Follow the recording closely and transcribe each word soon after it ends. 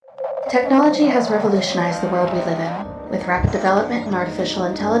Technology has revolutionized the world we live in. With rapid development in artificial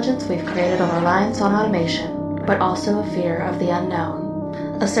intelligence, we've created a reliance on automation, but also a fear of the unknown.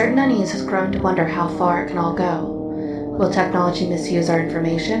 A certain unease has grown to wonder how far it can all go. Will technology misuse our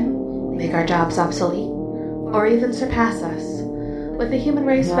information, make our jobs obsolete, or even surpass us? With the human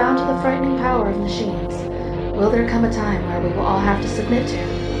race bound to the frightening power of machines, will there come a time where we will all have to submit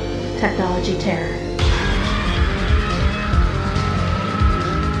to technology terror?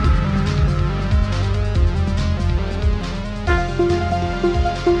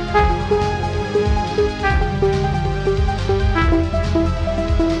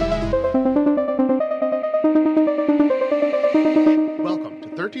 Welcome to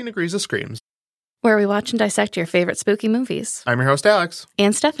 13 Degrees of Screams, where we watch and dissect your favorite spooky movies. I'm your host, Alex.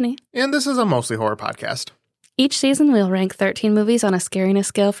 And Stephanie. And this is a mostly horror podcast. Each season, we'll rank 13 movies on a scariness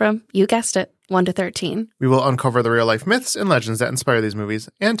scale from, you guessed it, 1 to 13. We will uncover the real-life myths and legends that inspire these movies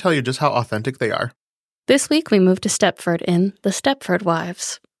and tell you just how authentic they are. This week, we moved to Stepford in The Stepford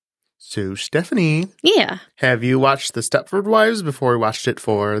Wives. So, Stephanie. Yeah. Have you watched The Stepford Wives before we watched it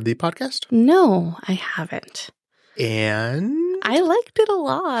for the podcast? No, I haven't. And? I liked it a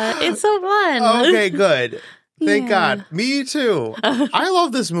lot. It's so fun. Okay, good. Thank Yeah. God. Me too. I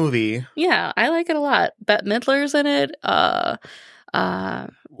love this movie. Yeah, I like it a lot. Bette Midler's in it.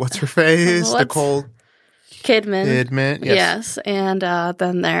 What's her face? What's- Nicole Kidman. Yes. And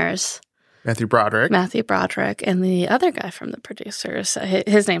then there's Matthew Broderick. Matthew Broderick and the other guy from the producers.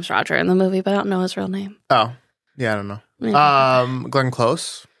 His name's Roger in the movie, but I don't know his real name. Oh, yeah, I don't know. Yeah. Glenn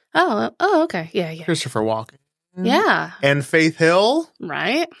Close. Oh, okay. Yeah. Christopher Walken. Yeah. And Faith Hill.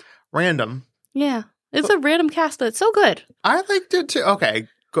 Right? Random. Yeah. It's a random cast that's so good. I liked it too. Okay,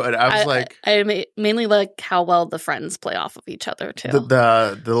 good. I was I mainly like how well the friends play off of each other, too.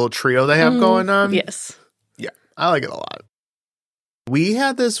 the little trio they have going on. Yes. Yeah, I like it a lot. We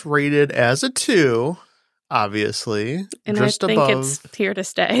had this rated as a 2, obviously. And just I think above. it's here to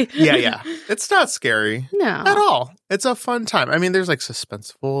stay. Yeah. It's not scary No. at all. It's a fun time. I mean, there's like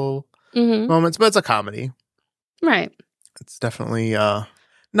suspenseful Mm-hmm. moments, but it's a comedy. Right. It's definitely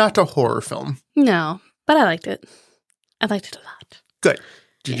not a horror film. No, but I liked it. I liked it a lot. Good.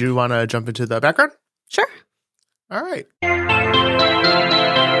 Did you want to jump into the background? Sure. All right.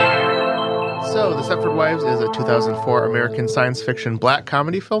 So, The Stepford Wives is a 2004 American science fiction black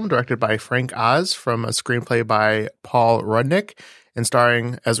comedy film directed by Frank Oz from a screenplay by Paul Rudnick and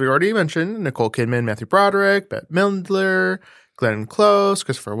starring, as we already mentioned, Nicole Kidman, Matthew Broderick, Bette Midler, Glenn Close,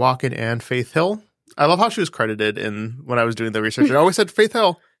 Christopher Walken, and Faith Hill. I love how she was credited when I was doing the research. It always said Faith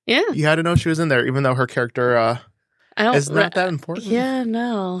Hill. Yeah. You had to know she was in there, even though her character is not that important. Yeah,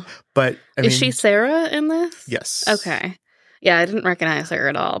 no. But, I mean, Is she Sarah in this? Yes. Okay. Yeah, I didn't recognize her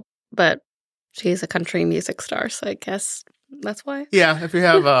at all, but she's a country music star, so I guess that's why. Yeah, if you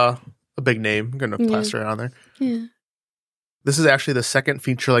have a big name, I'm going to plaster it on there. Yeah. This is actually the second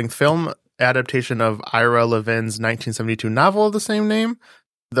feature-length film adaptation of Ira Levin's 1972 novel of the same name.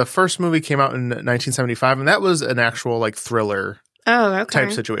 The first movie came out in 1975, and that was an actual like thriller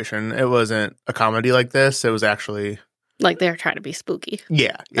type situation. It wasn't a comedy like this. It was actually like they're trying to be spooky.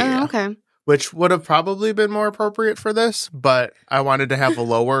 Yeah. Okay. Which would have probably been more appropriate for this, but I wanted to have a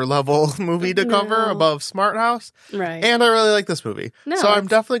lower level movie to cover above Smart House. Right. And I really like this movie. No, so I'm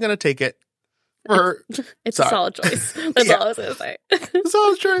definitely going to take it. It's a solid choice. That's all I was going to say.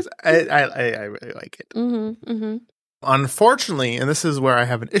 Solid choice. I really like it. Mm-hmm. Unfortunately, and this is where I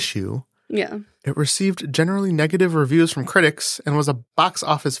have an issue, Yeah. it received generally negative reviews from critics and was a box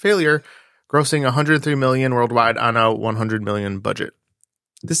office failure, grossing $103 million worldwide on a $100 million budget.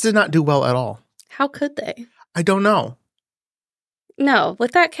 This did not do well at all. How could they? I don't know. No,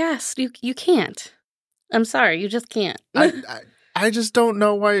 with that cast, you can't. I'm sorry, you just can't. I just don't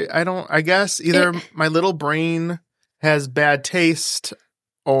know why. I guess either my little brain has bad taste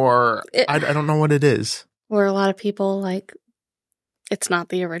or I don't know what it is. Or a lot of people like, it's not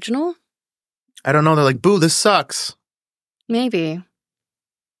the original? I don't know. They're like, boo, this sucks. Maybe.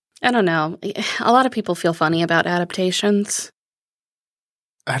 I don't know. A lot of people feel funny about adaptations.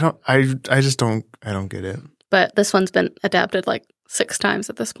 I don't get it. But this one's been adapted like 6 times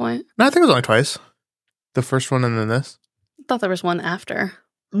at this point. No, I think it was only twice. The first one and then this. I thought there was one after.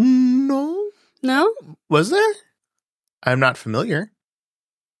 No. No? Was there? I'm not familiar.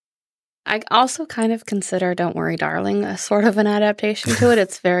 I also kind of consider Don't Worry, Darling a sort of an adaptation to it.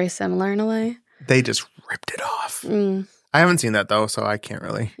 It's very similar in a way. They just ripped it off. Mm. I haven't seen that, though, so I can't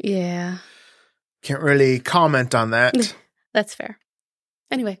really comment on that. That's fair.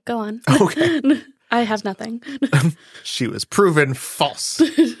 Anyway, go on. Okay. I have nothing. She was proven false.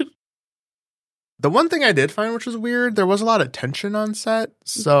 The one thing I did find, which was weird, there was a lot of tension on set.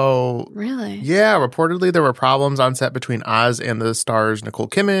 So, Really? yeah, reportedly there were problems on set between Oz and the stars Nicole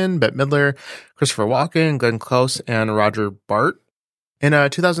Kidman, Bette Midler, Christopher Walken, Glenn Close, and Roger Bart. In a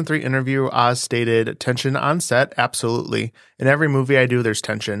 2003 interview, Oz stated, "Tension on set? Absolutely. In every movie I do, there's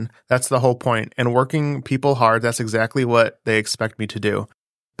tension. That's the whole point. And working people hard, that's exactly what they expect me to do.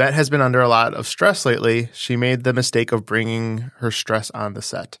 Bette has been under a lot of stress lately. She made the mistake of bringing her stress on the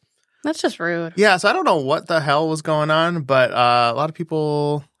set." That's just rude. Yeah, so I don't know what the hell was going on, but a lot of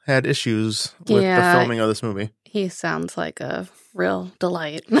people had issues with the filming of this movie. He sounds like a real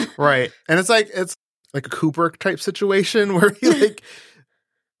delight. Right. And it's like a Kubrick type situation where he like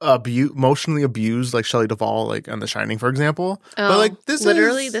emotionally abused like Shelley Duvall, like on The Shining, for example. Oh, but like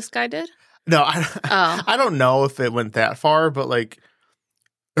this guy did? No, I don't know if it went that far, but like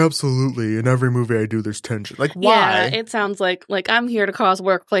absolutely, in every movie I do, there's tension. Like, why? Yeah, it sounds like I'm here to cause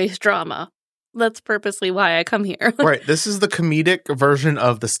workplace drama. That's purposely why I come here. Right. This is the comedic version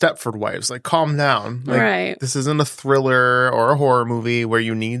of the Stepford Wives. Like, calm down. Like, right. This isn't a thriller or a horror movie where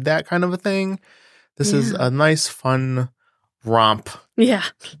you need that kind of a thing. This is a nice, fun romp. Yeah.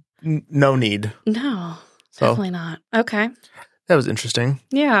 No need. No, definitely not. Okay. That was interesting.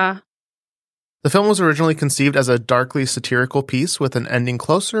 Yeah. The film was originally conceived as a darkly satirical piece with an ending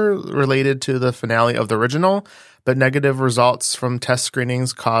closer related to the finale of the original, but negative results from test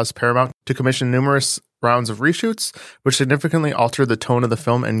screenings caused Paramount to commission numerous rounds of reshoots, which significantly altered the tone of the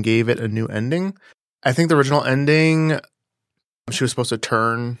film and gave it a new ending. I think the original ending, she was supposed to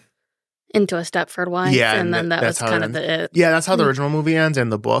turn into a Stepford wife, and then that was kind of the it. Yeah, that's how the original movie ends in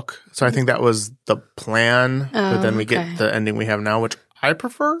the book. So I think that was the plan, but then we get the ending we have now, which I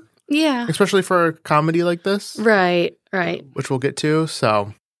prefer. Yeah. Especially for a comedy like this. Right. Which we'll get to.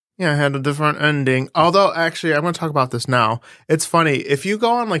 So, yeah, I had a different ending. Although, actually, I'm going to talk about this now. It's funny. If you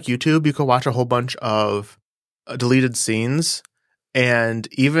go on, like, YouTube, you can watch a whole bunch of deleted scenes and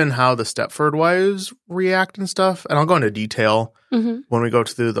even how the Stepford wives react and stuff. And I'll go into detail when we go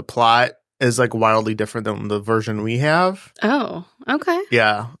through the plot is, like, wildly different than the version we have. Oh, okay.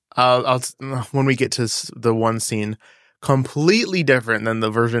 Yeah. I'll when we get to the one scene, completely different than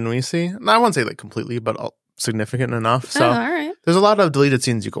the version we see. I won't say like completely, but significant enough. So all right. There's a lot of deleted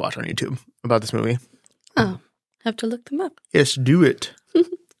scenes you can watch on YouTube about this movie. Oh, have to look them up. Yes, do it.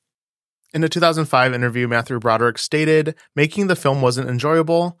 In a 2005 interview, Matthew Broderick stated, "Making the film wasn't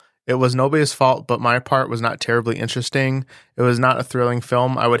enjoyable. It was nobody's fault, but my part was not terribly interesting. It was not a thrilling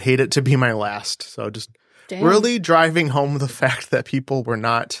film. I would hate it to be my last." So just really driving home the fact that people were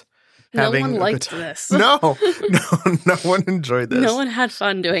not having no one liked this. No one enjoyed this. No one had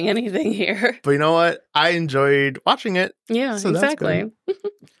fun doing anything here. But you know what? I enjoyed watching it. Yeah, so exactly.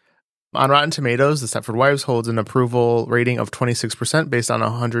 On Rotten Tomatoes, The Stepford Wives holds an approval rating of 26% based on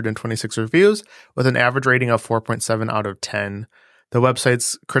 126 reviews, with an average rating of 4.7 out of 10. The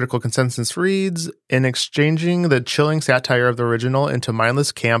website's critical consensus reads, "In exchanging the chilling satire of the original into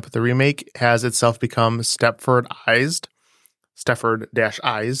mindless camp, the remake has itself become Stepford-ized."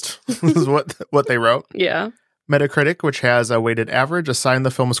 Stepford-ized is what they wrote. Yeah. Metacritic, which has a weighted average, assigned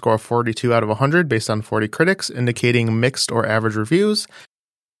the film a score of 42 out of 100 based on 40 critics, indicating mixed or average reviews.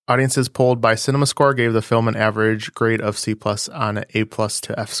 Audiences polled by CinemaScore gave the film an average grade of C+ on an A+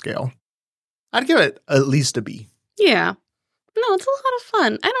 to F scale. I'd give it at least a B. Yeah. No, it's a lot of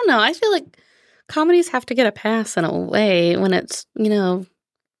fun. I don't know. I feel like comedies have to get a pass in a way when it's,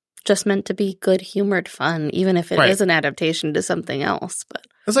 just meant to be good-humored fun, even if it is an adaptation to something else. But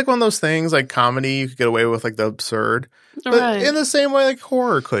it's like one of those things, like comedy, you could get away with like the absurd, but in the same way, like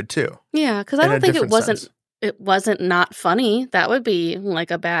horror could too. Yeah, because I don't think it wasn't not funny. That would be like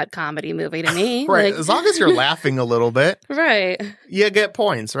a bad comedy movie to me. Right, as long as you're laughing a little bit, right? You get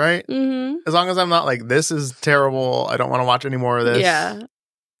points, right? Mm-hmm. As long as I'm not like, this is terrible, I don't want to watch any more of this. Yeah,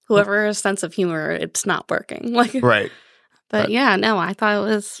 whoever has a sense of humor, it's not working. Like right, but yeah, no, I thought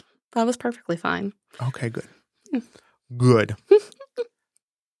it was perfectly fine. Okay, good. Good.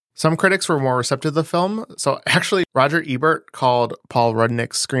 Some critics were more receptive to the film. So actually, Roger Ebert called Paul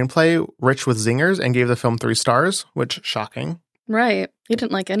Rudnick's screenplay rich with zingers and gave the film 3 stars, which shocking. Right. He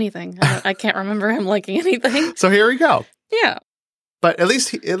didn't like anything. I can't remember him liking anything. So here we go. Yeah. But at least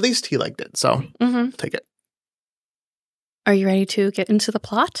he liked it. So take it. Are you ready to get into the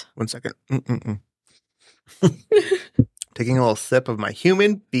plot? 1 second. Taking a little sip of my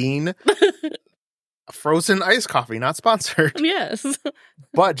human bean frozen iced coffee, not sponsored. Yes.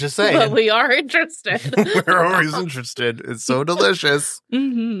 But just saying. But we are interested. We're always interested. It's so delicious.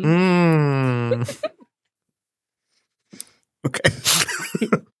 Okay.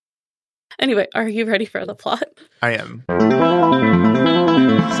 Anyway, are you ready for the plot? I am.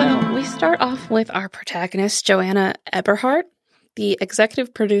 So we start off with our protagonist, Joanna Eberhardt, the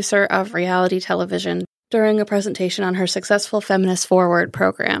executive producer of reality television, during a presentation on her successful Feminist Forward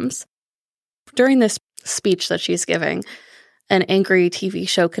programs. During this speech that she's giving, an angry TV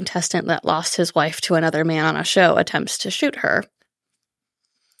show contestant that lost his wife to another man on a show attempts to shoot her.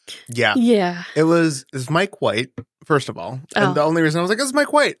 Yeah. Yeah. It's Mike White, first of all. And the only reason I was like, it's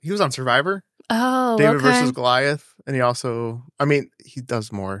Mike White. He was on Survivor. Oh, David okay. versus Goliath. And he also, he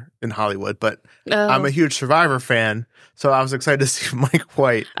does more in Hollywood, but I'm a huge Survivor fan. So I was excited to see Mike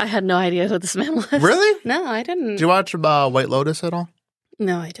White. I had no idea who this man was. Really? No, I didn't. Did you watch White Lotus at all?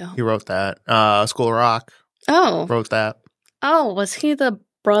 No, I don't. He wrote that. School of Rock. Oh. Wrote that. Oh, was he the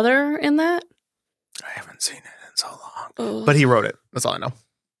brother in that? I haven't seen it in so long. Oh. But he wrote it. That's all I know.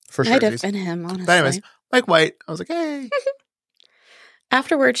 For sure. Might have been him, honestly. But anyways, Mike White. I was like, hey.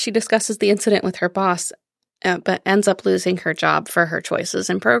 Afterwards, she discusses the incident with her boss, but ends up losing her job for her choices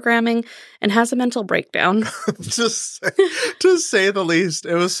in programming and has a mental breakdown. Just to say the least.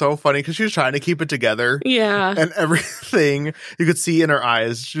 It was so funny because she was trying to keep it together. Yeah. And everything you could see in her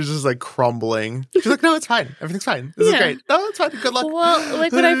eyes, she was just like crumbling. She's like, no, it's fine. Everything's fine. This is great. No, it's fine. Good luck. Well,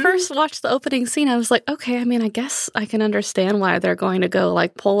 like when I first watched the opening scene, I was like, okay, I guess I can understand why they're going to go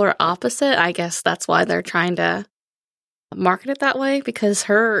like polar opposite. I guess that's why they're trying to market it that way, because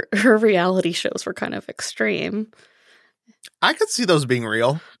her reality shows were kind of extreme. I could see those being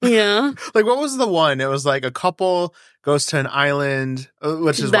real. Yeah. Like, what was the one? It was like a couple goes to an island,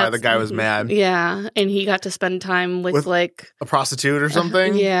 which is why the guy was mad. Yeah. And he got to spend time with like a prostitute or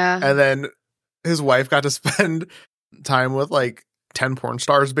something. Yeah. And then his wife got to spend time with like 10 porn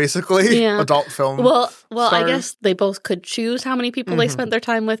stars, basically. Yeah. Adult film. Well, stars. I guess they both could choose how many people they spent their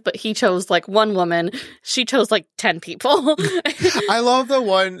time with, but he chose like one woman. She chose like 10 people. I love the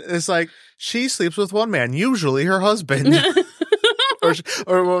one. It's like she sleeps with one man, usually her husband.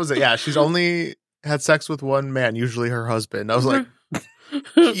 or what was it? Yeah, she's only had sex with one man, usually her husband. I was like,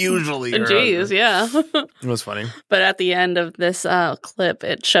 usually her husband. Yeah. It was funny. But at the end of this clip,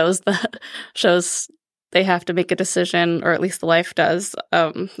 it shows they have to make a decision, or at least the wife does,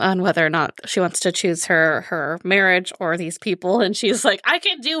 on whether or not she wants to choose her marriage or these people. And she's like, I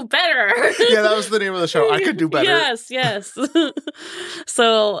can do better. Yeah, that was the name of the show. I could do better. Yes.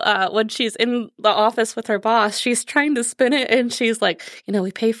 So when she's in the office with her boss, she's trying to spin it. And she's like,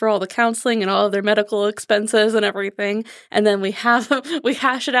 we pay for all the counseling and all of their medical expenses and everything. And then we hash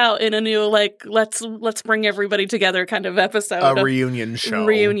it out in a new, like, let's bring everybody together kind of episode. A reunion show.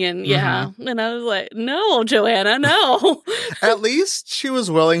 Reunion, yeah. Mm-hmm. And I was like, no, Joanna, no. At least she was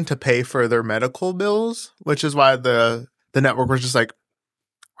willing to pay for their medical bills, which is why the network was just like,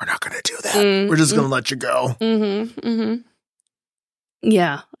 we're not going to do that. We're just going to let you go.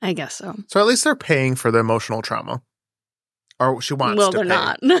 Yeah, I guess so. So at least they're paying for the emotional trauma. Or she wants to Well, they're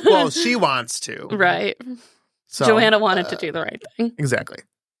not. Well, she wants to. Right. So, Joanna wanted to do the right thing. Exactly.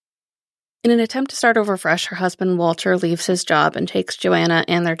 In an attempt to start over fresh, her husband Walter leaves his job and takes Joanna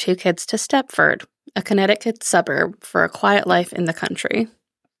and their 2 kids to Stepford, a Connecticut suburb, for a quiet life in the country.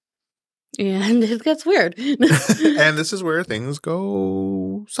 And it gets weird. And this is where things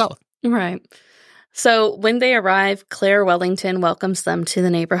go south. Right. So when they arrive, Claire Wellington welcomes them to the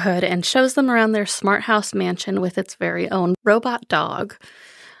neighborhood and shows them around their smart house mansion with its very own robot dog.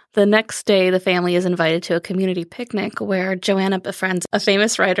 The next day, the family is invited to a community picnic where Joanna befriends a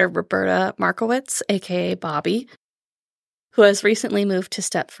famous writer, Roberta Markowitz, a.k.a. Bobby, who has recently moved to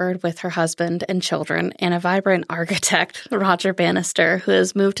Stepford with her husband and children, and a vibrant architect, Roger Bannister, who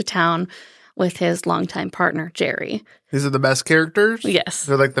has moved to town with his longtime partner, Jerry. These are the best characters? Yes.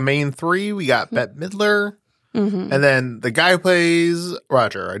 They're like the main 3. We got Bette Midler. And then the guy who plays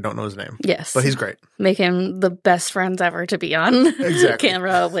Roger. I don't know his name. Yes. But he's great. Make him the best friends ever to be on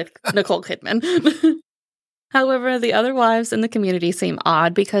camera with Nicole Kidman. However, the other wives in the community seem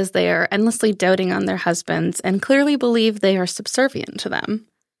odd because they are endlessly doting on their husbands and clearly believe they are subservient to them.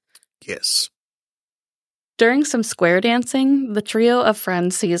 Yes. During some square dancing, the trio of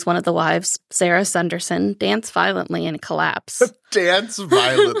friends sees one of the wives, Sarah Sunderson, dance violently and collapse. Dance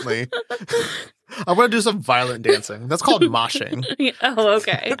violently. I'm going to do some violent dancing. That's called moshing. Oh,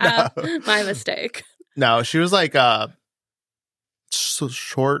 okay. My mistake. No, she was like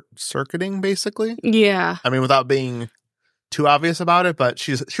short-circuiting, basically. Yeah. I mean, without being too obvious about it, but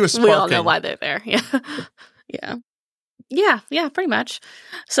she was sparking. We all know why they're there. Yeah. Yeah, pretty much.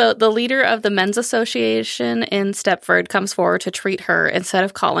 So the leader of the Men's Association in Stepford comes forward to treat her instead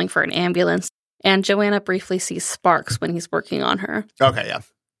of calling for an ambulance, and Joanna briefly sees sparks when he's working on her. Okay, yeah.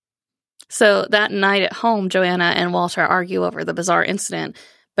 So that night at home, Joanna and Walter argue over the bizarre incident,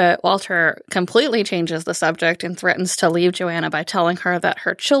 But Walter completely changes the subject and threatens to leave Joanna by telling her that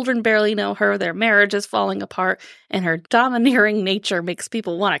her children barely know her, their marriage is falling apart, and her domineering nature makes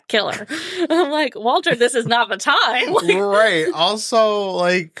people want to kill her. I'm like, Walter, this is not the time. Right. Also,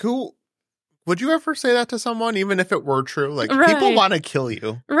 like, who would you ever say that to someone, even if it were true? Like, people want to kill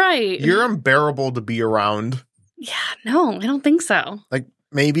you. Right. You're unbearable to be around. Yeah, no, I don't think so. Like,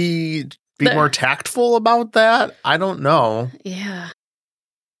 maybe be more tactful about that? I don't know. Yeah.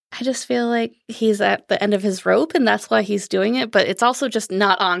 I just feel like he's at the end of his rope and that's why he's doing it, but it's also just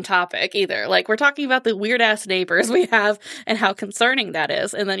not on topic either. Like, we're talking about the weird-ass neighbors we have and how concerning that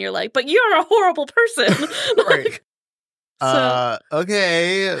is, and then you're like, but you're a horrible person. Right.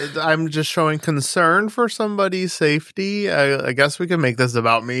 Okay, I'm just showing concern for somebody's safety. I guess we can make this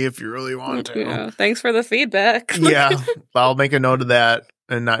about me if you really want to. Yeah, thanks for the feedback. Yeah, I'll make a note of that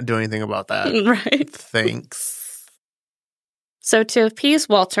and not do anything about that. Right. Thanks. So to appease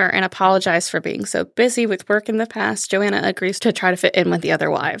Walter and apologize for being so busy with work in the past, Joanna agrees to try to fit in with the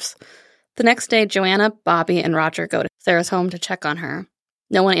other wives. The next day, Joanna, Bobby, and Roger go to Sarah's home to check on her.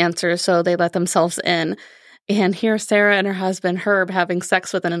 No one answers, so they let themselves in. And here's Sarah and her husband, Herb, having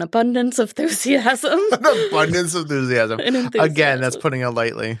sex with an abundance of enthusiasm. An abundance of enthusiasm. Again, that's putting it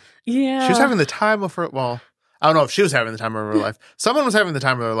lightly. Yeah. She was having the time of her, well, I don't know if she was having the time of her life. Someone was having the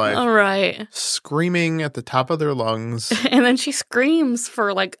time of their life. All right. Screaming at the top of their lungs. And then she screams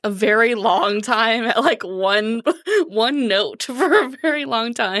for like a very long time at like one note for a very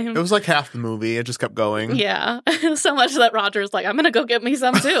long time. It was like half the movie. It just kept going. Yeah. So much that Roger's like, I'm going to go get me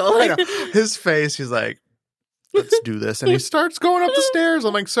some too. I know. His face, he's like, let's do this. And he starts going up the stairs.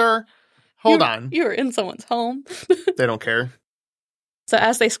 I'm like, sir, hold on. You're in someone's home. They don't care. So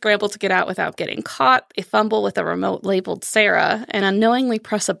as they scramble to get out without getting caught, they fumble with a remote labeled Sarah and unknowingly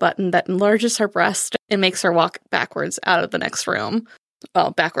press a button that enlarges her breast and makes her walk backwards out of the next room.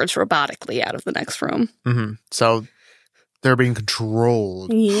 Well, backwards robotically out of the next room. Mm-hmm. So they're being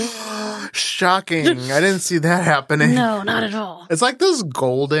controlled. Yeah. Shocking. I didn't see that happening. No, not at all. It's like this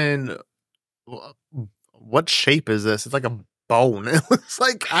golden... What shape is this? It's like a bone. It looks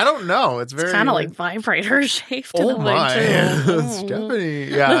like, I don't know. It's kind of like vibrator shaped. Oh in a my. way too. It's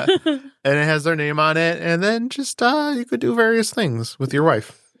definitely, yeah. And it has their name on it. And then just, you could do various things with your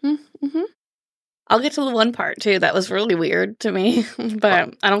wife. Mm-hmm. I'll get to the one part too that was really weird to me,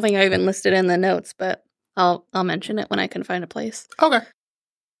 but I don't think I even listed in the notes, but I'll mention it when I can find a place. Okay.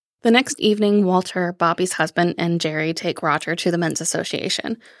 The next evening, Walter, Bobby's husband, and Jerry take Roger to the men's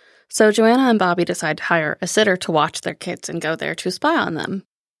association. So Joanna and Bobby decide to hire a sitter to watch their kids and go there to spy on them.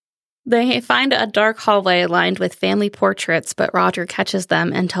 They find a dark hallway lined with family portraits, but Roger catches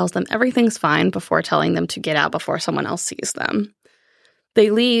them and tells them everything's fine before telling them to get out before someone else sees them.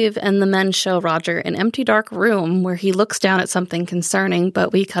 They leave, and the men show Roger an empty dark room where he looks down at something concerning,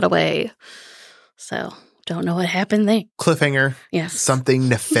 but we cut away. So, don't know what happened there. Cliffhanger. Yes. Something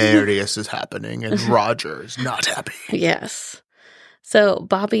nefarious is happening, and Roger is not happy. Yes. So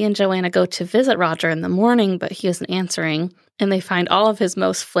Bobby and Joanna go to visit Roger in the morning, but he isn't answering, and they find all of his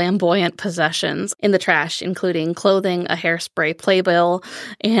most flamboyant possessions in the trash, including clothing, a hairspray playbill,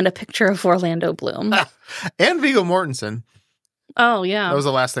 and a picture of Orlando Bloom. And Viggo Mortensen. Oh, yeah. That was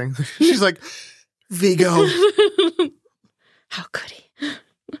the last thing. She's like, Viggo. How could he?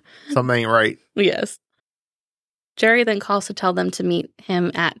 Something ain't right. Yes. Jerry then calls to tell them to meet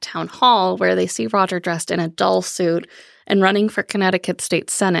him at Town Hall, where they see Roger dressed in a dull suit and running for Connecticut State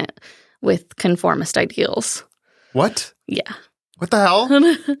Senate with conformist ideals. What? Yeah. What the hell?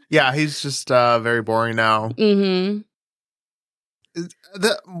 Yeah, he's just very boring now. Mm-hmm.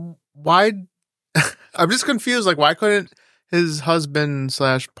 Why? I'm just confused. Like, why couldn't his husband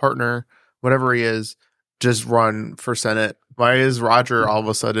 / partner, whatever he is, just run for Senate? Why is Roger all of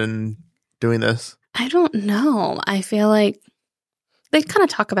a sudden doing this? I don't know. I feel like they kind of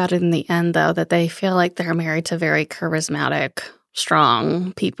talk about it in the end, though, that they feel like they're married to very charismatic,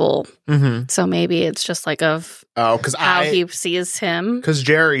 strong people. Mm-hmm. So maybe it's just like how he sees him. Because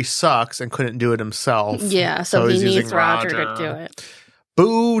Jerry sucks and couldn't do it himself. Yeah, so he needs Roger to do it.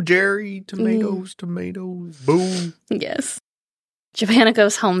 Boo, Jerry. Tomatoes, tomatoes. Boo. Yes. Joanna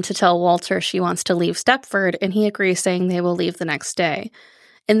goes home to tell Walter she wants to leave Stepford, and he agrees, saying they will leave the next day.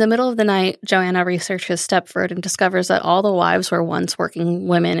 In the middle of the night, Joanna researches Stepford and discovers that all the wives were once working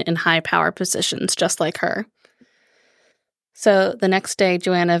women in high-power positions, just like her. So the next day,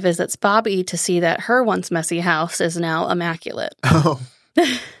 Joanna visits Bobby to see that her once messy house is now immaculate. Oh,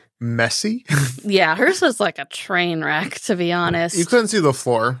 messy? Yeah, hers was like a train wreck, to be honest. You couldn't see the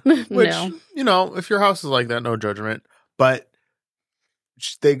floor, which, No. If your house is like that, no judgment. But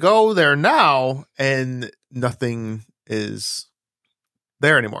they go there now, and nothing is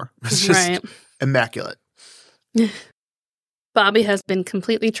there anymore. It's just Right. immaculate. Bobby has been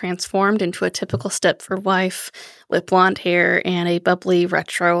completely transformed into a typical Stepford wife with blonde hair and a bubbly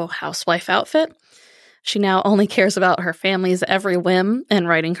retro housewife outfit. She now only cares about her family's every whim, and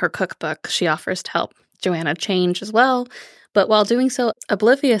writing her cookbook, she offers to help Joanna change as well, but while doing so,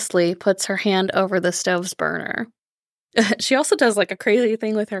 obliviously puts her hand over the stove's burner. She also does like a crazy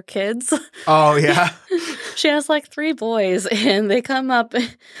thing with her kids. Oh, yeah. She has like 3 boys, and they come up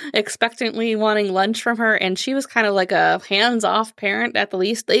expectantly wanting lunch from her, and she was kind of like a hands-off parent at the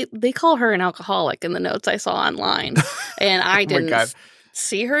least. They call her an alcoholic in the notes I saw online, and I didn't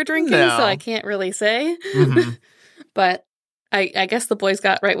see her drinking, so I can't really say. Mm-hmm. But I guess the boys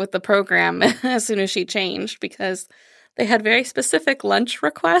got right with the program as soon as she changed, because they had very specific lunch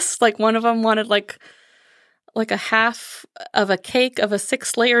requests. Like one of them wanted like a half of a cake of a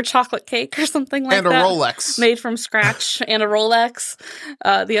 6-layer chocolate cake or something like that. And a Rolex. Made from scratch and a Rolex.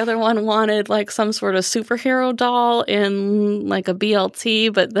 The other one wanted like some sort of superhero doll in like a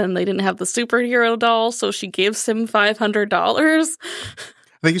BLT, but then they didn't have the superhero doll, so she gives him $500.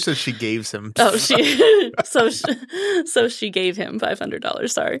 I think you said she gave him. Oh, so she gave him $500.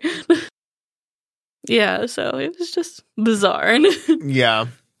 Sorry. Yeah, so it was just bizarre. Yeah.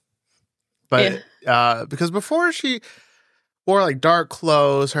 But because before she wore like dark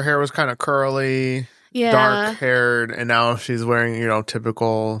clothes, her hair was kind of curly, dark haired, and now she's wearing,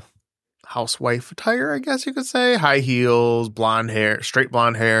 typical housewife attire, I guess you could say. High heels, blonde hair, straight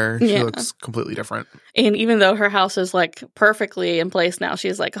blonde hair. She looks completely different. And even though her house is like perfectly in place now,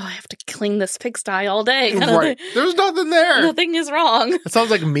 she's like, oh, I have to clean this pigsty all day. Right. There's nothing there. Nothing is wrong. It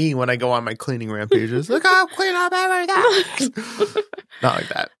sounds like me when I go on my cleaning rampages. Look, I'll clean up everything. Not like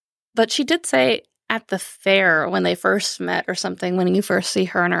that. But she did say at the fair when they first met or something, when you first see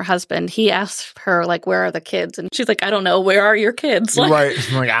her and her husband, he asked her, like, where are the kids? And she's like, I don't know. Where are your kids? Like, right.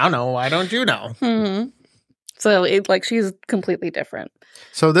 I'm like, I don't know. Why don't you know? Mm-hmm. So she's completely different.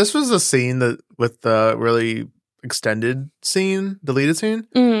 So this was the scene with the really extended scene, deleted scene.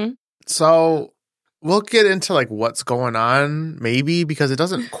 Mm-hmm. So we'll get into like what's going on, maybe, because it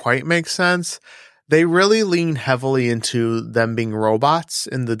doesn't quite make sense. They really lean heavily into them being robots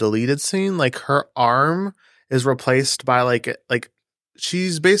in the deleted scene. Like her arm is replaced by like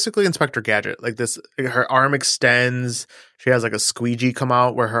she's basically Inspector Gadget. Like this, her arm extends. She has like a squeegee come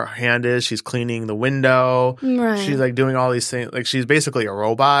out where her hand is. She's cleaning the window. Right. She's like doing all these things. Like she's basically a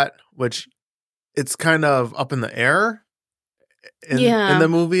robot, which it's kind of up in the air. In the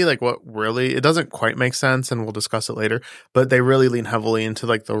movie, like what really, it doesn't quite make sense, and we'll discuss it later, but they really lean heavily into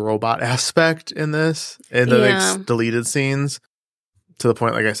like the robot aspect in this, in the like, deleted scenes, to the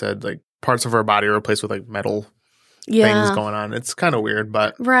point, like I said, like parts of her body are replaced with like metal things going on. It's kind of weird,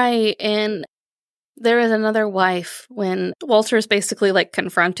 but. Right. And there is another wife when Walter is basically like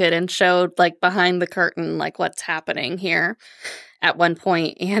confronted and showed like behind the curtain, like what's happening here at one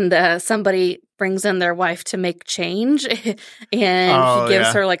point, and somebody brings in their wife to make change, and he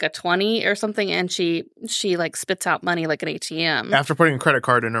gives her like a 20 or something, and she like spits out money like an ATM after putting a credit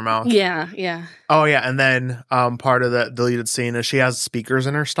card in her mouth. Yeah. Oh yeah, and then part of that deleted scene is she has speakers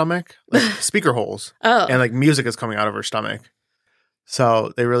in her stomach, like speaker holes, and like music is coming out of her stomach.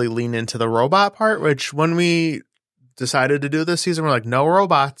 So they really lean into the robot part, which when we decided to do this season, we're like, no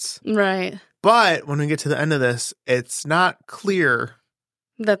robots, right? But when we get to the end of this, it's not clear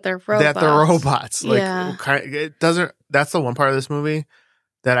that they're robots. Like, it doesn't. That's the one part of this movie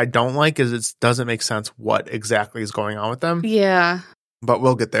that I don't like, is it doesn't make sense what exactly is going on with them. Yeah. But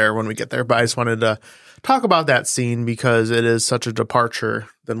we'll get there when we get there. But I just wanted to talk about that scene because it is such a departure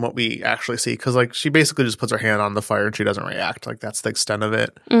than what we actually see. Because like she basically just puts her hand on the fire and she doesn't react. Like that's the extent of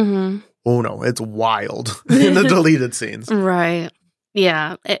it. Mm-hmm. Oh no, it's wild in the deleted scenes. Right.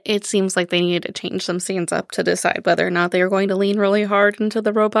 Yeah, it seems like they needed to change some scenes up to decide whether or not they were going to lean really hard into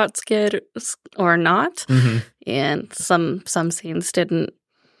the robot skid or not. Mm-hmm. And some scenes didn't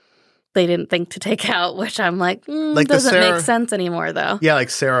think to take out, which I'm like, like doesn't make sense anymore, though. Yeah, like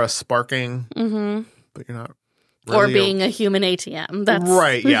Sarah sparking, but you're not really or being a human ATM. That's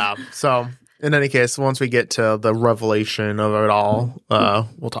right, yeah. So in any case, once we get to the revelation of it all,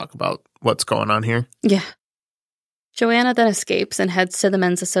 we'll talk about what's going on here. Yeah. Joanna then escapes and heads to the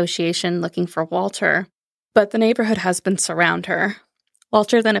men's association looking for Walter, but the neighborhood husbands surround her.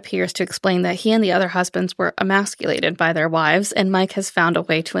 Walter then appears to explain that he and the other husbands were emasculated by their wives, and Mike has found a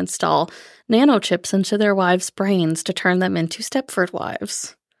way to install nanochips into their wives' brains to turn them into Stepford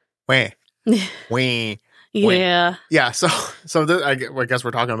wives. Wait. Yeah. Yeah, so I guess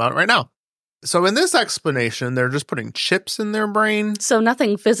we're talking about it right now. So in this explanation, they're just putting chips in their brain. So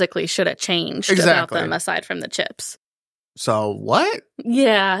nothing physically should have changed about them aside from the chips. So what?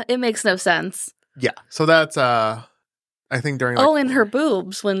 Yeah, it makes no sense. Yeah. So that's I think during and her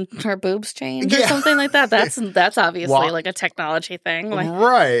boobs, when her boobs change or something like that. That's obviously like a technology thing. Like,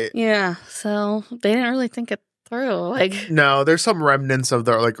 right. Yeah. So they didn't really think it through. Like, no, there's some remnants of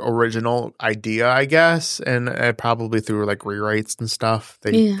the like original idea, I guess, and probably through like rewrites and stuff.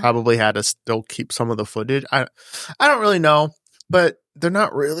 They probably had to still keep some of the footage. I don't really know, but they're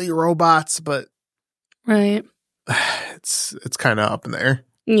not really robots, but right. It's kind of up in the air.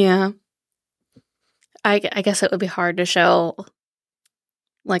 Yeah. I guess it would be hard to show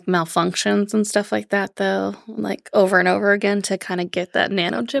like malfunctions and stuff like that, though, like over and over again to kind of get that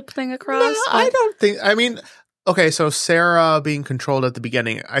nanochip thing across. No, I don't think. I mean, okay, so Sarah being controlled at the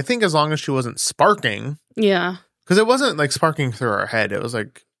beginning, I think as long as she wasn't sparking. Yeah. Because it wasn't like sparking through her head. It was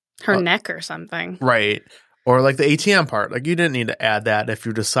like her neck or something. Right. Or like the ATM part. Like you didn't need to add that if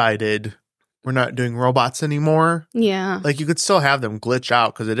you decided we're not doing robots anymore. Yeah. Like you could still have them glitch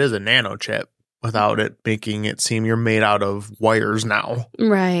out because it is a nano chip without it making it seem you're made out of wires now.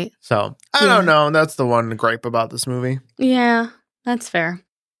 Right. So I don't know. That's the one gripe about this movie. Yeah, that's fair.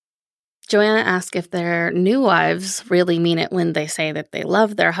 Joanna asks if their new wives really mean it when they say that they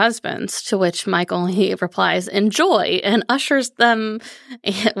love their husbands, to which Mike only replies, enjoy, and ushers them,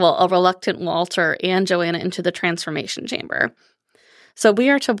 a reluctant Walter and Joanna into the transformation chamber. So we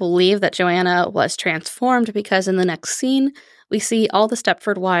are to believe that Joanna was transformed because in the next scene, we see all the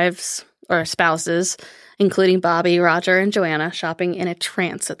Stepford wives or spouses, including Bobby, Roger, and Joanna, shopping in a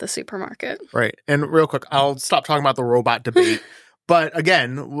trance at the supermarket. Right. And real quick, I'll stop talking about the robot debate. But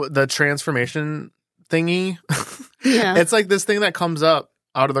again, the transformation thingy, it's like this thing that comes up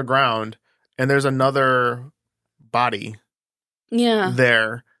out of the ground and there's another body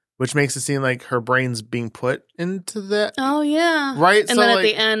there, which makes it seem like her brain's being put into that. Oh, yeah. Right? And so, then at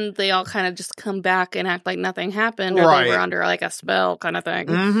the end, they all kind of just come back and act like nothing happened or they were under like a spell kind of thing.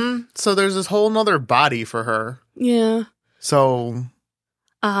 Mm-hmm. So there's this whole nother body for her. Yeah. So.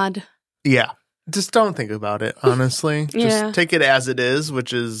 Odd. Yeah. Just don't think about it, honestly. Just take it as it is,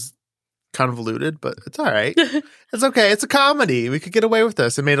 which is convoluted, but it's all right. It's okay. It's a comedy. We could get away with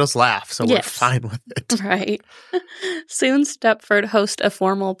this. It made us laugh, so we're fine with it. Right. Soon, Stepford hosts a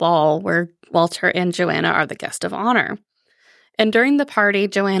formal ball where Walter and Joanna are the guest of honor. And during the party,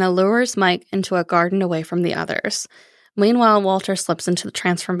 Joanna lures Mike into a garden away from the others. Meanwhile, Walter slips into the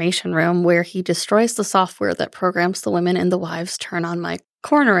transformation room where he destroys the software that programs the women and the wives turn on Mike,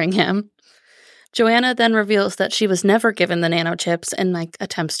 cornering him. Joanna then reveals that she was never given the nanochips and Mike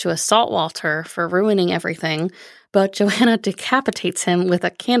attempts to assault Walter for ruining everything, but Joanna decapitates him with a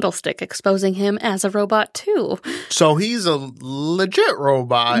candlestick, exposing him as a robot too. So he's a legit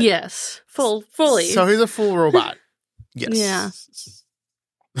robot. Yes, fully. So he's a full robot. Yes.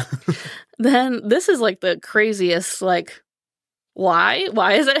 Yeah. Then this is like the craziest, like, why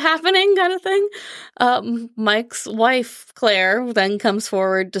is it happening kind of thing. Mike's wife, Claire, then comes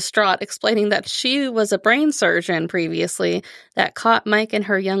forward distraught, explaining that she was a brain surgeon previously that caught Mike and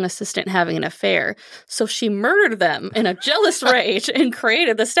her young assistant having an affair. So she murdered them in a jealous rage and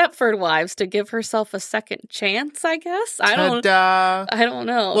created the Stepford wives to give herself a second chance, I guess. I don't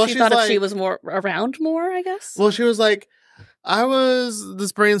know. Well, she thought if she was around more, I guess. Well, she was like, I was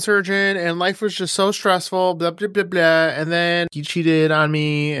this brain surgeon and life was just so stressful, blah, blah, blah, blah. And then he cheated on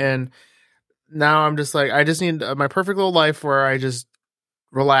me. And now I'm just like, I just need my perfect little life where I just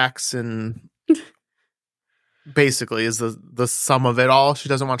relax and basically is the sum of it all. She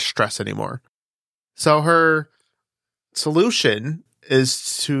doesn't want stress anymore. So her solution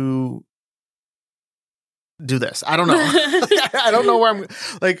is to do this. I don't know. I don't know where I'm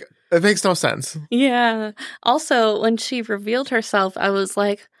like. It makes no sense. Yeah. Also, when she revealed herself, I was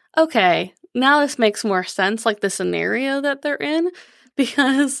like, okay, now this makes more sense, like the scenario that they're in.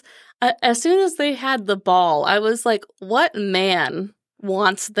 Because as soon as they had the ball, I was like, what man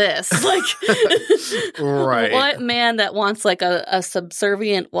wants this? Like, right. What man that wants like a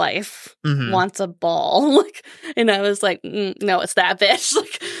subservient wife wants a ball? Like, and I was like, no, it's that bitch.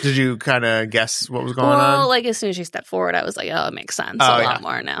 Like, did you kind of guess what was going on? Well, like as soon as she stepped forward, I was like, oh, it makes sense a lot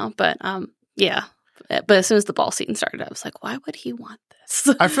more now. But yeah. But as soon as the ball scene started, I was like, why would he want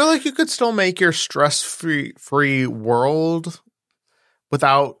this? I feel like you could still make your stress-free world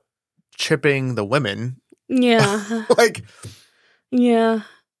without chipping the women. Yeah. Like. Yeah.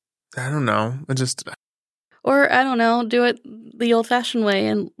 I don't know. Or, I don't know, do it the old-fashioned way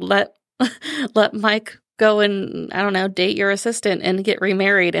and let Mike go and, I don't know, date your assistant and get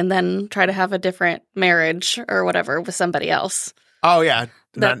remarried and then try to have a different marriage or whatever with somebody else. Oh, yeah.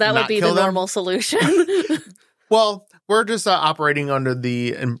 That would be the normal solution. Well, we're just operating under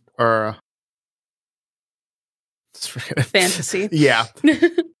the fantasy. Yeah.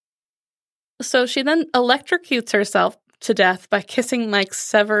 So she then electrocutes herself to death by kissing Mike's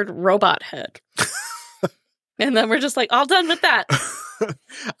severed robot head. And then we're just like, all done with that.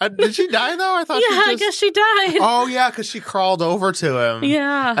 Did she die, though? I thought I guess she died. Oh, yeah, because she crawled over to him.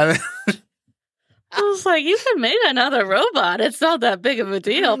 Yeah. And then... I was like, you can make another robot. It's not that big of a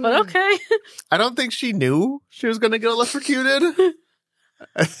deal, but okay. I don't think she knew she was going to get electrocuted.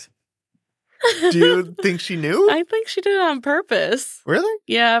 Do you think she knew? I think she did it on purpose. Really?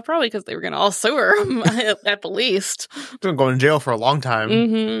 Yeah, probably because they were going to all sue her, at the least. She's been going to jail for a long time.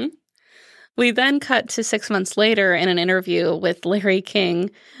 Mm-hmm. We then cut to 6 months later in an interview with Larry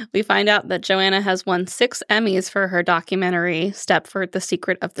King. We find out that Joanna has won 6 Emmys for her documentary, Stepford, The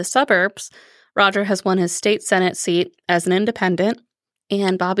Secret of the Suburbs. Roger has won his state senate seat as an independent.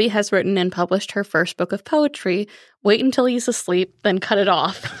 And Bobby has written and published her first book of poetry, Wait Until He's Asleep, Then Cut It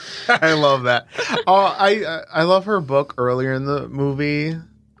Off. I love that. Oh, I love her book earlier in the movie.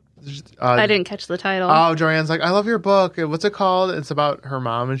 I didn't catch the title. Oh, Joanne's like, I love your book. What's it called? It's about her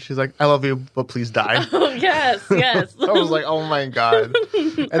mom. And she's like, I love you, but please die. Oh, yes. I was like, oh my God.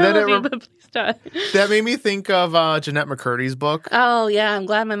 And then but please die. That made me think of Jeanette McCurdy's book. Oh, yeah. I'm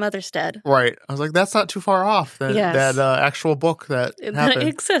glad my mother's dead. Right. I was like, that's not too far off. That actual book that happened.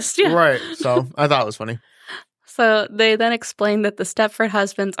 Exists, yeah. Right. So I thought it was funny. So they then explained that the Stepford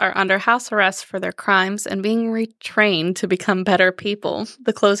husbands are under house arrest for their crimes and being retrained to become better people.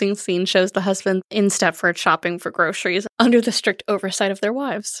 The closing scene shows the husband in Stepford shopping for groceries under the strict oversight of their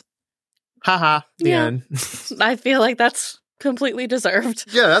wives. Haha. The end. I feel like that's completely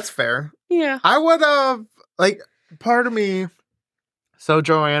deserved. Yeah, that's fair. Yeah. I would have, part of me, so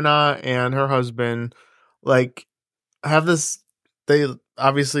Joanna and her husband, have this, they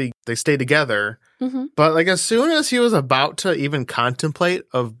stay together. Mm-hmm. But as soon as he was about to even contemplate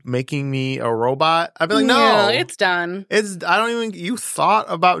of making me a robot, I'd be like, no, it's done. You thought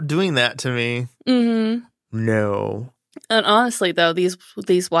about doing that to me. Mm-hmm. No. And honestly, though,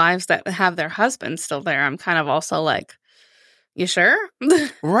 these wives that have their husbands still there, I'm kind of also like, you sure?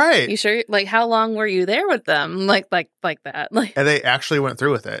 Right. You sure? How long were you there with them? Like that. And they actually went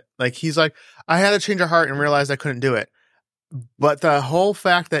through with it. He's like, I had to change of heart and realized I couldn't do it. But the whole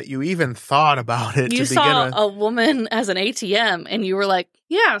fact that you even thought about it you to begin with. You saw a woman as an ATM and you were like,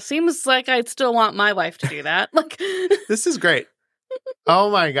 yeah, seems like I'd still want my wife to do that. This is great.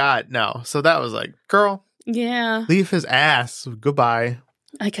 Oh my God. No. So that was like, girl. Yeah. Leave his ass. Goodbye.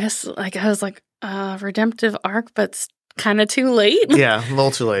 I guess I was like, redemptive arc, but kind of too late. Yeah, a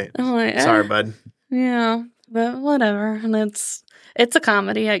little too late. I'm like, sorry, bud. Yeah, but whatever. And it's a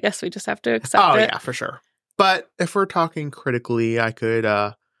comedy. I guess we just have to accept it. Oh, yeah, for sure. But if we're talking critically, I could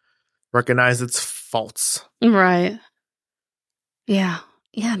recognize its faults. Right. Yeah.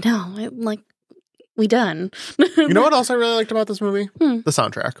 Yeah, no. We done. You know what else I really liked about this movie? The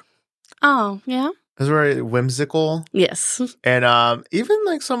soundtrack. Oh, yeah? It was very whimsical. Yes. And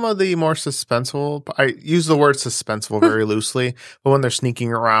even some of the more suspenseful, I use the word suspenseful very loosely, but when they're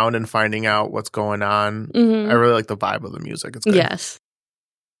sneaking around and finding out what's going on, I really like the vibe of the music. It's good. Yes.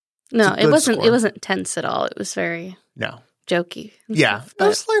 No, it wasn't tense at all. It was very jokey. Yeah. It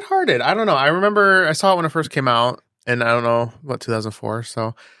was lighthearted. I don't know. I remember I saw it when it first came out, and I don't know, 2004.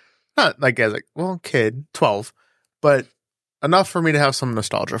 So not kid, 12, but enough for me to have some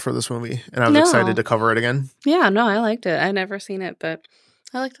nostalgia for this movie, and I was excited to cover it again. Yeah, no, I liked it. I'd never seen it, but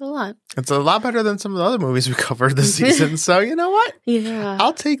I liked it a lot. It's a lot better than some of the other movies we covered this season, so you know what? Yeah.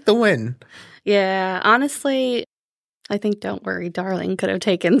 I'll take the win. Yeah, honestly, I think Don't Worry, Darling could have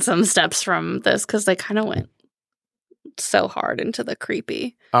taken some steps from this, because they kind of went so hard into the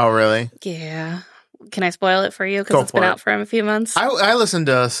creepy. Oh, really? Yeah. Can I spoil it for you? Because it's been out for a few months. I listened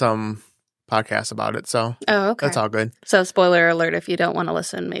to some podcasts about it, so okay. That's all good. So spoiler alert, if you don't want to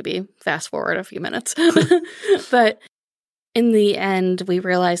listen, maybe fast forward a few minutes. But in the end, we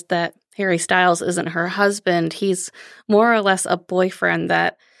realized that Harry Styles isn't her husband. He's more or less a boyfriend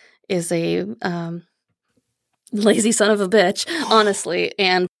that is a lazy son of a bitch, honestly.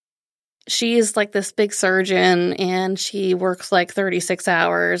 And she's this big surgeon, and she works 36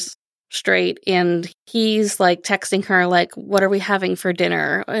 hours straight, and he's texting her what are we having for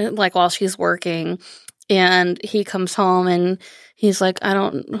dinner, while she's working. And he comes home and he's like,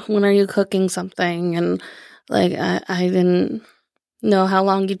 when are you cooking something? And I didn't know how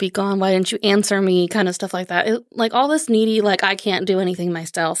long you'd be gone, why didn't you answer me, kind of stuff like that. All this needy I can't do anything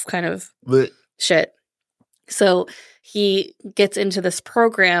myself kind of shit. So he gets into this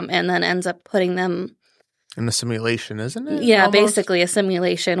program and then ends up putting them in a simulation, isn't it? Yeah, almost? Basically a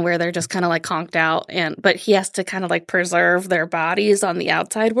simulation where they're just kind of conked out, but he has to kind of preserve their bodies on the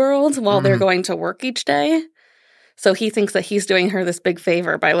outside world while they're going to work each day. So he thinks that he's doing her this big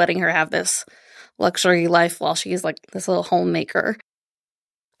favor by letting her have this luxury life while she's like this little homemaker.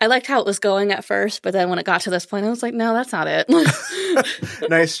 I liked how it was going at first, but then when it got to this point, I was like, no, that's not it.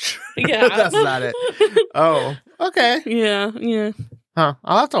 Nice. Yeah. That's not it. Oh, okay. Yeah. Huh.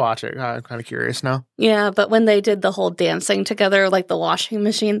 I'll have to watch it. I'm kind of curious now. Yeah, but when they did the whole dancing together, like the washing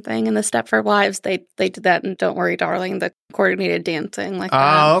machine thing in the Stepford Wives, they did that in Don't Worry, Darling, the coordinated dancing like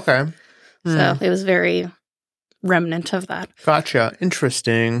that. Oh, okay. So it was very remnant of that. Gotcha.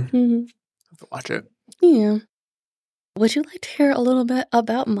 Interesting. Mm-hmm. Have to watch it. Yeah. Would you like to hear a little bit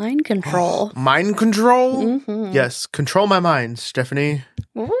about mind control? Mind control? Mm-hmm. Yes. Control my mind, Stephanie.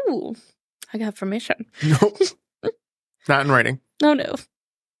 Ooh, I got permission. No. Not in writing. No.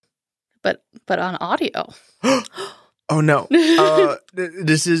 But on audio. Oh, no.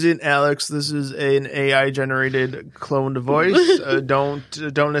 This isn't Alex. This is an AI-generated cloned voice.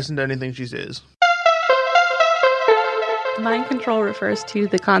 Don't listen to anything she says. Mind control refers to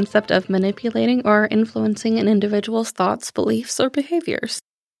the concept of manipulating or influencing an individual's thoughts, beliefs, or behaviors.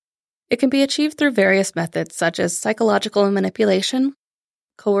 It can be achieved through various methods such as psychological manipulation,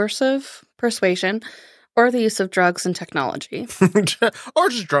 coercive persuasion, or the use of drugs and technology. Or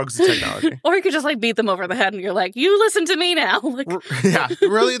just drugs and technology. Or you could just like beat them over the head and you're like, you listen to me now. Yeah,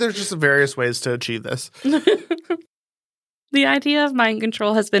 really, there's just various ways to achieve this. The idea of mind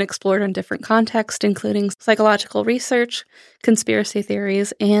control has been explored in different contexts, including psychological research, conspiracy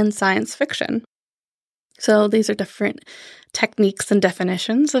theories, and science fiction. So these are different techniques and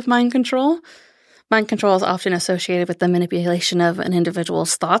definitions of mind control. Mind control is often associated with the manipulation of an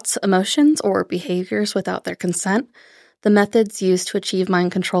individual's thoughts, emotions, or behaviors without their consent. The methods used to achieve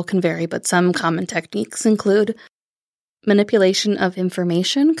mind control can vary, but some common techniques include manipulation of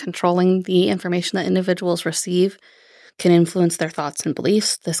information, controlling the information that individuals receive can influence their thoughts and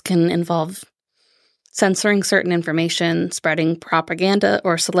beliefs. This can involve censoring certain information, spreading propaganda,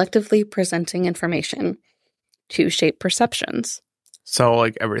 or selectively presenting information to shape perceptions. So,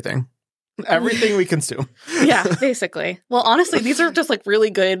 like, everything we consume. Yeah, basically. Well, honestly, these are just like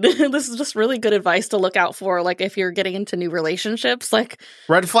really good. This is just really good advice to look out for, like, if you're getting into new relationships, like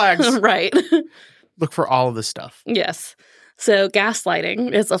red flags. Right. Look for all of this stuff. Yes. So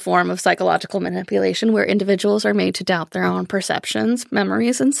gaslighting is a form of psychological manipulation where individuals are made to doubt their own perceptions,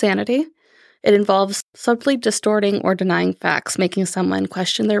 memories, and sanity. It involves subtly distorting or denying facts, making someone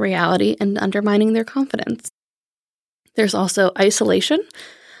question their reality and undermining their confidence. There's also isolation.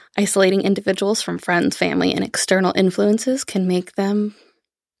 Isolating individuals from friends, family, and external influences can make them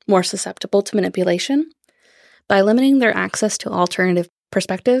more susceptible to manipulation. By limiting their access to alternative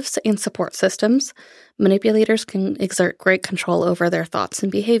perspectives and support systems, manipulators can exert great control over their thoughts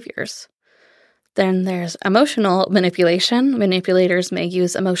and behaviors. Then there's emotional manipulation. Manipulators may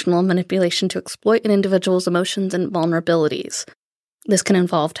use emotional manipulation to exploit an individual's emotions and vulnerabilities. This can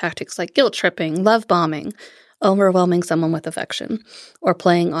involve tactics like guilt tripping, love bombing, overwhelming someone with affection, or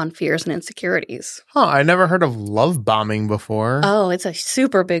playing on fears and insecurities. Huh, I never heard of love bombing before. Oh, it's a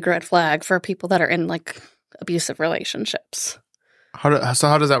super big red flag for people that are in, like, abusive relationships. How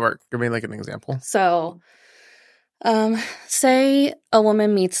does that work? Give me, like, an example. So, say a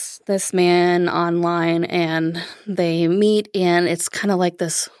woman meets this man online and they meet and it's kind of like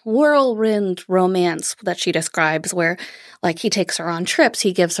this whirlwind romance that she describes where, like, he takes her on trips,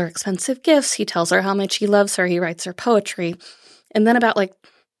 he gives her expensive gifts, he tells her how much he loves her, he writes her poetry. And then about, like,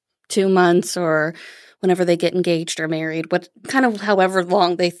 2 months or whenever they get engaged or married, however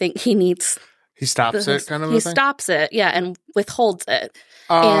long they think he needs. He stops it, kind of a He thing? stops it, yeah, and withholds it.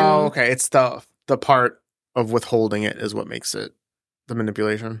 Oh, okay. It's the part of withholding it is what makes it the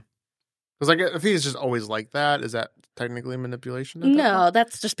manipulation. Because, like, if he's just always like that, is that technically manipulation? No,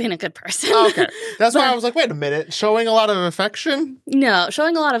 that's just being a good person. Oh, okay. That's why I was like, wait a minute. Showing a lot of affection? No,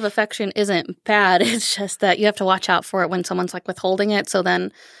 showing a lot of affection isn't bad. It's just that you have to watch out for it when someone's, like, withholding it. So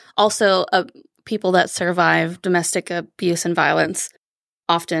then also people that survive domestic abuse and violence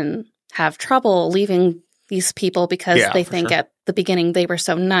often have trouble leaving these people because they think at the beginning they were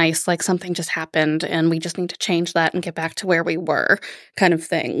so nice, like something just happened and we just need to change that and get back to where we were, kind of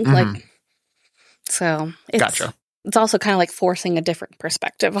thing. Mm-hmm. Like, so Gotcha. It's also kind of like forcing a different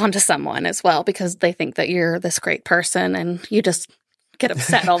perspective onto someone as well because they think that you're this great person and you just get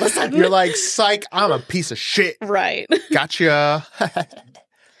upset all of a sudden. You're like, psych, I'm a piece of shit. Right. Gotcha.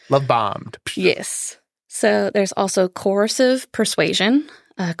 Love bombed. Yes. So there's also coercive persuasion.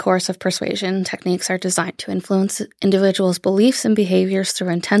 Coercive persuasion techniques are designed to influence individuals' beliefs and behaviors through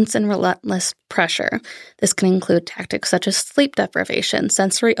intense and relentless pressure. This can include tactics such as sleep deprivation,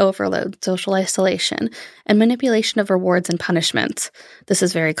 sensory overload, social isolation, and manipulation of rewards and punishments. This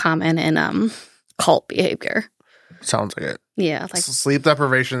is very common in cult behavior. Sounds like it. Yeah. Like sleep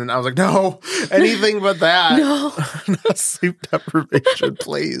deprivation. And I was like, no, anything but that. No. Not sleep deprivation,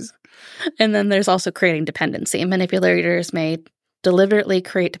 please. And then there's also creating dependency. Manipulators may deliberately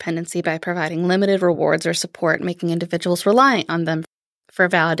create dependency by providing limited rewards or support, making individuals reliant on them for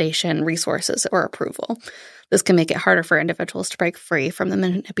validation, resources, or approval. This can make it harder for individuals to break free from the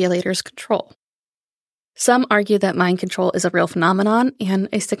manipulator's control. Some argue that mind control is a real phenomenon and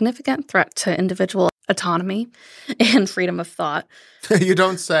a significant threat to individual autonomy and freedom of thought. You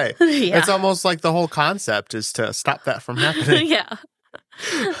don't say. Yeah. It's almost like the whole concept is to stop that from happening. Yeah.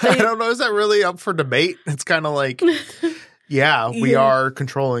 I don't know. Is that really up for debate? It's kind of like, yeah, we are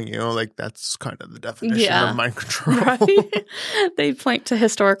controlling you. Like, that's kind of the definition of mind control. Right? They point to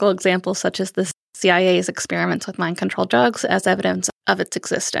historical examples such as the CIA's experiments with mind control drugs as evidence of its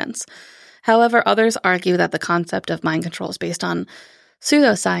existence. However, others argue that the concept of mind control is based on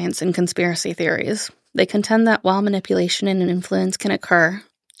pseudoscience and conspiracy theories. They contend that while manipulation and influence can occur,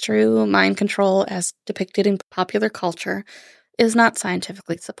 true mind control, as depicted in popular culture, is not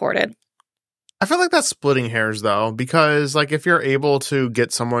scientifically supported. I feel like that's splitting hairs, though, because, like, if you're able to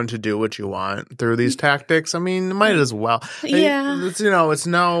get someone to do what you want through these tactics, I mean, might as well. Yeah. It's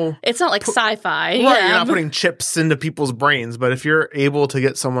no... It's not like sci-fi. Right, yeah. You're not putting chips into people's brains, but if you're able to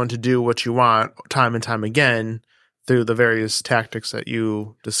get someone to do what you want time and time again through the various tactics that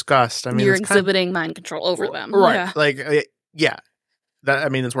you discussed, I mean, you're exhibiting mind control over them. Right. Yeah. Like, yeah. That, I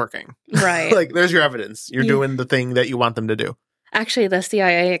mean, it's working. Right. Like, there's your evidence. You're doing the thing that you want them to do. Actually, the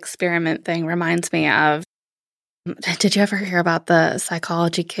CIA experiment thing reminds me of, did you ever hear about the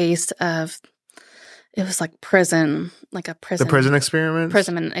psychology case of, it was like prison, like a prison. The prison experiment?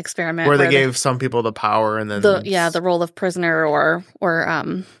 Prison experiment. Where they gave some people the power and then. The role of prisoner or I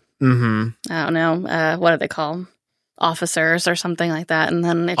don't know, what do they call officers or something like that. And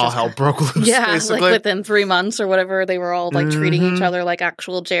then it all just hell broke loose. Yeah, basically. like within 3 months or whatever, they were all like treating each other like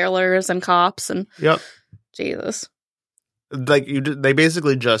actual jailers and cops. And Jesus. Like they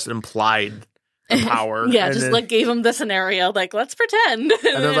basically just implied the power. Just then, like gave them the scenario, like let's pretend,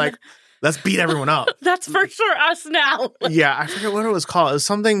 and they're like, let's beat everyone up. That's for sure us now. Yeah, I forget what it was called. It was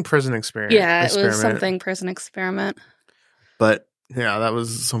something prison experiment. Yeah, it was something prison experiment. But yeah, that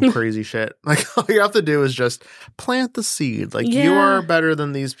was some crazy shit. Like all you have to do is just plant the seed. Like you are better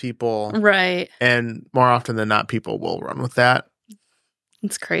than these people, right? And more often than not, people will run with that.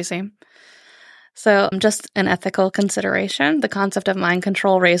 It's crazy. So just an ethical consideration. The concept of mind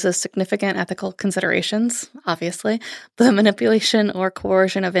control raises significant ethical considerations, obviously. The manipulation or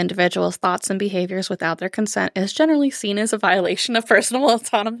coercion of individuals' thoughts and behaviors without their consent is generally seen as a violation of personal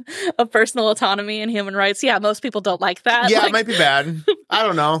autonomy and human rights. Yeah, most people don't like that. Yeah, it might be bad. I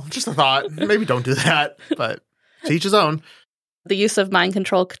don't know. Just a thought. Maybe don't do that, but to each his own. The use of mind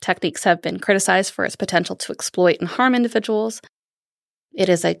control techniques have been criticized for its potential to exploit and harm individuals. It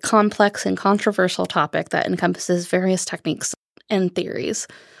is a complex and controversial topic that encompasses various techniques and theories.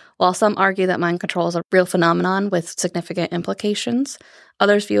 While some argue that mind control is a real phenomenon with significant implications,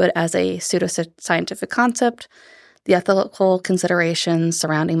 others view it as a pseudoscientific concept. The ethical considerations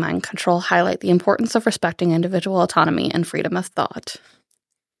surrounding mind control highlight the importance of respecting individual autonomy and freedom of thought.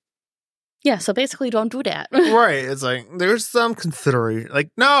 Yeah, so basically don't do that. Right. It's like, there's some consideration.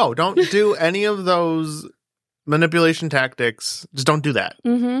 Like, no, don't do any of those manipulation tactics. Just don't do that.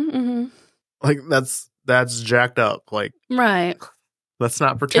 Like that's jacked up. Like, right. Let's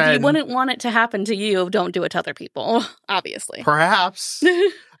not pretend. If you wouldn't want it to happen to you, don't do it to other people. Obviously. Perhaps.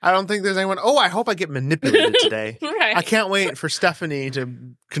 I don't think there's anyone. Oh, I hope I get manipulated today. Right. I can't wait for Stephanie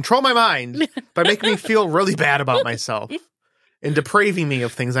to control my mind by making me feel really bad about myself and depraving me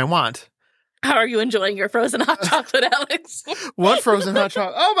of things I want. How are you enjoying your frozen hot chocolate, Alex? What frozen hot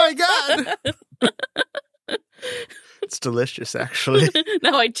chocolate? Oh my God. It's delicious, actually.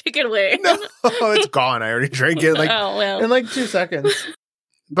 No, I took it away. No, it's gone. I already drank it in like 2 seconds.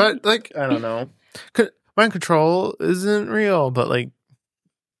 But like, I don't know. Mind control isn't real, but like,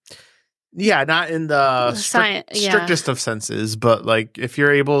 yeah, not in the strictest of senses. But like, if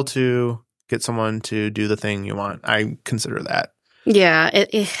you're able to get someone to do the thing you want, I consider that. Yeah,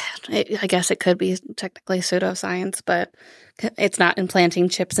 I guess it could be technically pseudoscience, but it's not implanting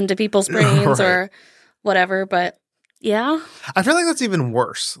chips into people's brains or whatever. But yeah, I feel like that's even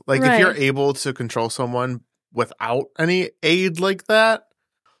worse. Like if you're able to control someone without any aid like that,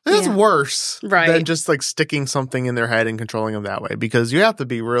 that's worse than just like sticking something in their head and controlling them that way, because you have to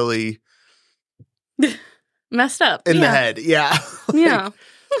be really messed up in the head. Yeah. Yeah.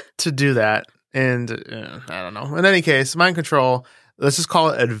 To do that. And I don't know. In any case, mind control, let's just call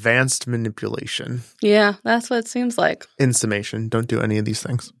it advanced manipulation. Yeah, that's what it seems like. In summation, don't do any of these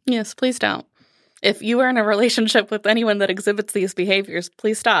things. Yes, please don't. If you are in a relationship with anyone that exhibits these behaviors,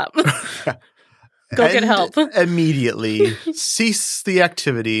 please stop. Go get help. Immediately cease the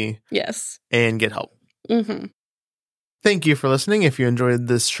activity. Yes. And get help. Mm-hmm. Thank you for listening. If you enjoyed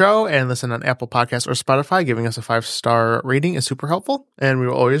this show and listen on Apple Podcasts or Spotify, giving us a 5-star rating is super helpful, and we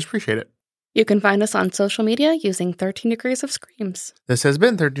will always appreciate it. You can find us on social media using 13 Degrees of Screams. This has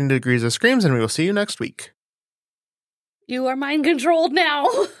been 13 Degrees of Screams, and we will see you next week. You are mind controlled now.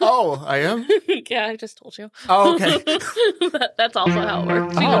 Oh, I am? Yeah, I just told you. Oh, okay. That's also how it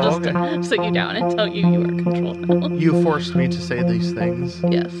works. People just sit you down and tell you are controlled now. You forced me to say these things.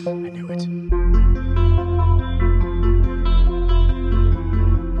 Yes. I knew it.